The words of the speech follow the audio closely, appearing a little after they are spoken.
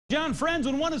John, friends,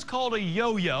 when one is called a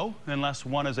yo-yo, unless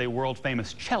one is a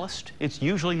world-famous cellist, it's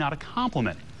usually not a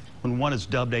compliment. When one is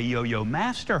dubbed a yo-yo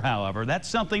master, however, that's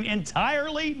something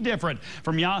entirely different.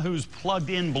 From Yahoo's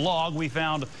Plugged-In blog, we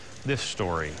found this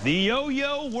story. The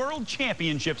Yo-Yo World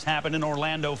Championships happened in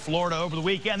Orlando, Florida over the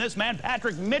weekend. This man,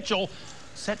 Patrick Mitchell,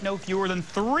 set no fewer than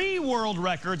 3 world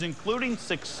records, including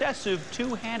successive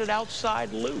two-handed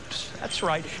outside loops. That's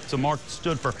right. It's a mark that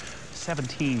stood for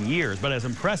 17 years. But as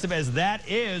impressive as that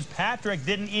is, Patrick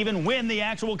didn't even win the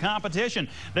actual competition.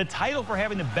 The title for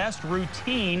having the best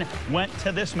routine went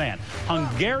to this man,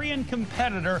 Hungarian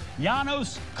competitor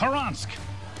Janos Karancz,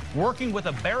 working with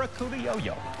a Barracuda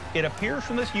yo-yo. It appears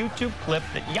from this YouTube clip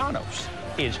that Janos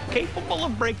is capable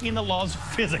of breaking the laws of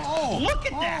physics. Look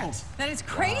at that! That is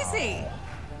crazy.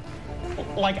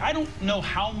 Like, I don't know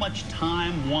how much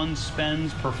time one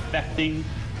spends perfecting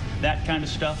that kind of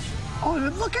stuff. Oh,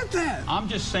 look at that. I'm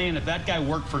just saying, if that guy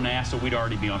worked for NASA, we'd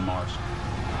already be on Mars.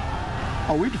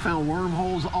 Oh, we've found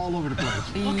wormholes all over the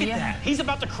place. Look at that. He's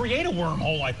about to create a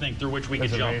wormhole, I think, through which we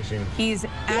could jump. He's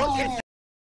Look at